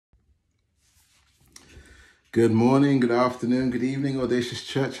Good morning, good afternoon, good evening, Audacious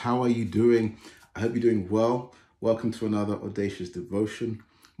Church. How are you doing? I hope you're doing well. Welcome to another Audacious devotion.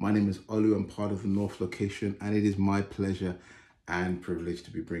 My name is Olu. I'm part of the North location, and it is my pleasure and privilege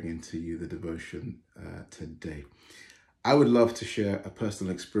to be bringing to you the devotion today. I would love to share a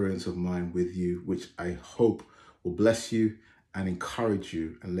personal experience of mine with you, which I hope will bless you and encourage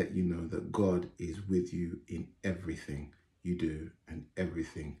you and let you know that God is with you in everything you do and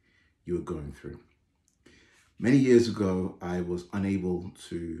everything you are going through. Many years ago, I was unable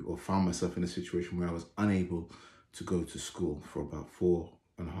to, or found myself in a situation where I was unable to go to school for about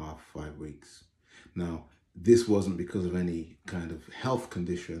 4.5, 5 weeks. Now, this wasn't because of any kind of health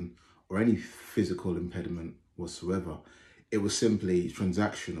condition or any physical impediment whatsoever. It was simply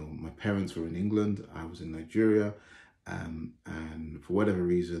transactional. My parents were in England, I was in Nigeria, and for whatever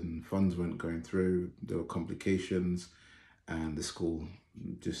reason, funds weren't going through, there were complications, and the school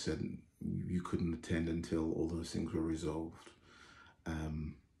just said you couldn't attend until all those things were resolved.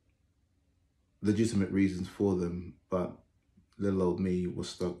 Legitimate reasons for them, but little old me was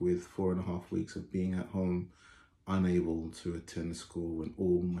stuck with 4.5 weeks of being at home, unable to attend school when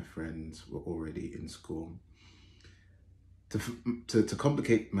all my friends were already in school. To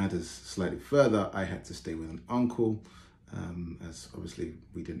complicate matters slightly further, I had to stay with an uncle, as obviously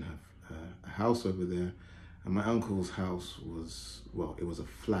we didn't have a house over there. And my uncle's house was, well, it was a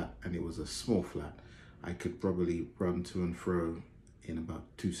flat, and it was a small flat. I could probably run to and fro in about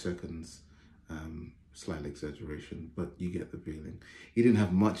 2 seconds, slight exaggeration, but you get the feeling. He didn't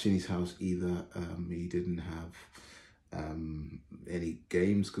have much in his house either. He didn't have any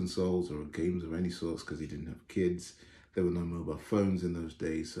games consoles or games of any sorts because he didn't have kids. There were no mobile phones in those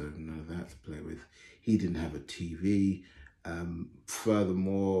days, so none of that to play with. He didn't have a TV.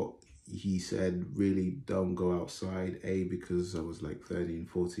 Furthermore, he said, really don't go outside, A, because I was like 13,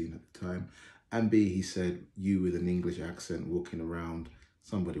 14 at the time, and B, he said, you with an English accent walking around,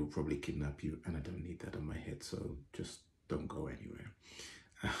 somebody will probably kidnap you, and I don't need that on my head, so just don't go anywhere.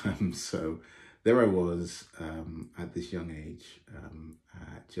 So there I was at this young age,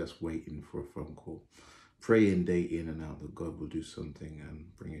 just waiting for a phone call, praying day in and out that God will do something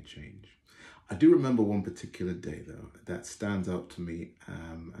and bring a change. I do remember one particular day, though, that stands out to me,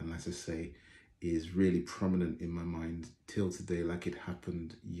 and as I say, is really prominent in my mind till today, like it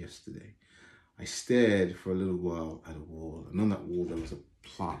happened yesterday. I stared for a little while at a wall, and on that wall there was a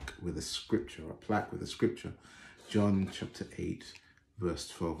plaque with a scripture, John chapter 8, verse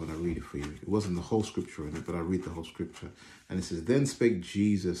 12, and I read it for you. It wasn't the whole scripture in it, but I read the whole scripture, and it says, Then spake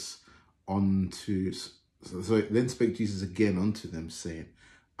Jesus again unto them, saying,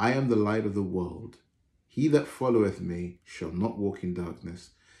 I am the light of the world. He that followeth me shall not walk in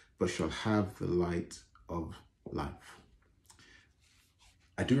darkness, but shall have the light of life.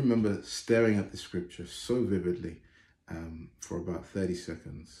 I do remember staring at the scripture so vividly for about 30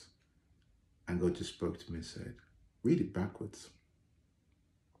 seconds, and God just spoke to me and said, read it backwards.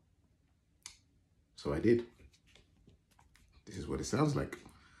 So I did. This is what it sounds like.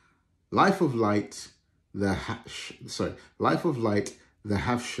 Life of light, the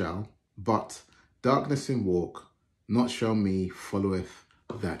have shall, but darkness in walk, not shall me followeth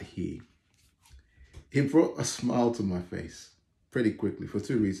that he. It brought a smile to my face pretty quickly for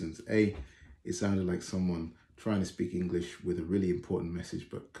two reasons. A, it sounded like someone trying to speak English with a really important message,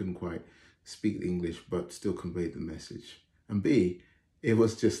 but couldn't quite speak English, but still conveyed the message. And B, it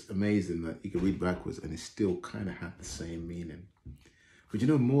was just amazing that you could read backwards and it still kind of had the same meaning. But you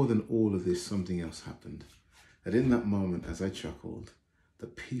know, more than all of this, something else happened. That in that moment, as I chuckled, the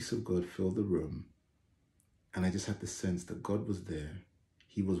peace of God filled the room, and I just had the sense that God was there.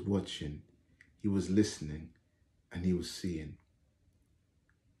 He was watching, he was listening, and he was seeing.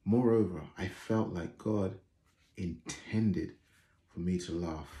 Moreover, I felt like God intended for me to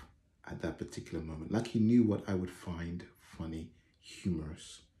laugh at that particular moment, like he knew what I would find funny,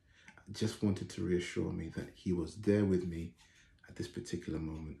 humorous. I just wanted to reassure me that he was there with me at this particular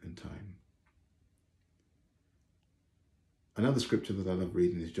moment in time. Another scripture that I love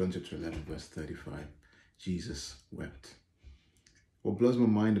reading is John chapter 11, verse 35. Jesus wept. What blows my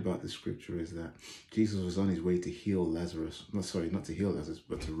mind about this scripture is that Jesus was on his way to heal Lazarus. Not to heal Lazarus,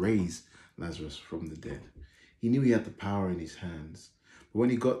 but to raise Lazarus from the dead. He knew he had the power in his hands. But when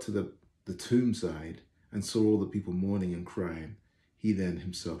he got to the tomb side and saw all the people mourning and crying, he then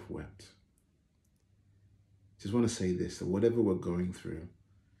himself wept. Just want to say this, that whatever we're going through,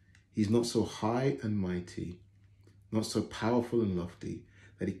 he's not so high and mighty, not so powerful and lofty,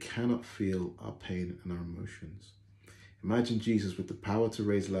 that he cannot feel our pain and our emotions. Imagine Jesus with the power to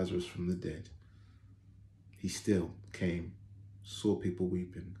raise Lazarus from the dead. He still came, saw people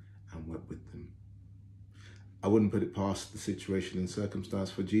weeping, and wept with them. I wouldn't put it past the situation and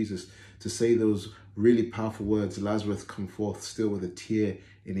circumstance for Jesus to say those really powerful words, Lazarus come forth still with a tear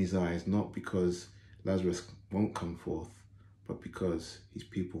in his eyes, not because Lazarus won't come forth, but because his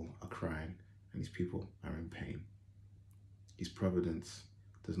people are crying and his people are in pain. His providence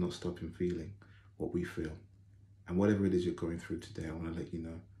does not stop him feeling what we feel. And whatever it is you're going through today, I want to let you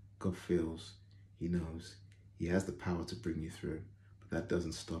know, God feels, he knows, he has the power to bring you through, but that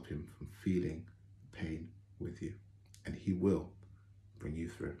doesn't stop him from feeling pain with you. And he will bring you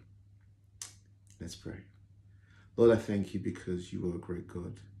through. Let's pray. Lord, I thank you because you are a great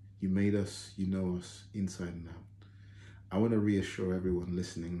God. You made us, you know us inside and out. I want to reassure everyone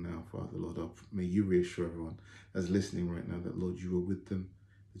listening now, Father, Lord, may you reassure everyone that's listening right now that, Lord, you are with them,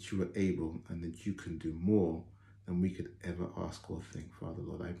 that you are able, and that you can do more than we could ever ask or think, Father,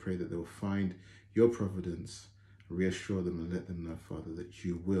 Lord. I pray that they will find your providence, reassure them and let them know, Father, that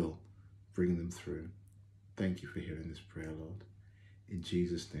you will bring them through. Thank you for hearing this prayer, Lord. In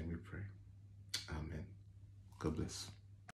Jesus' name we pray. Amen. God bless.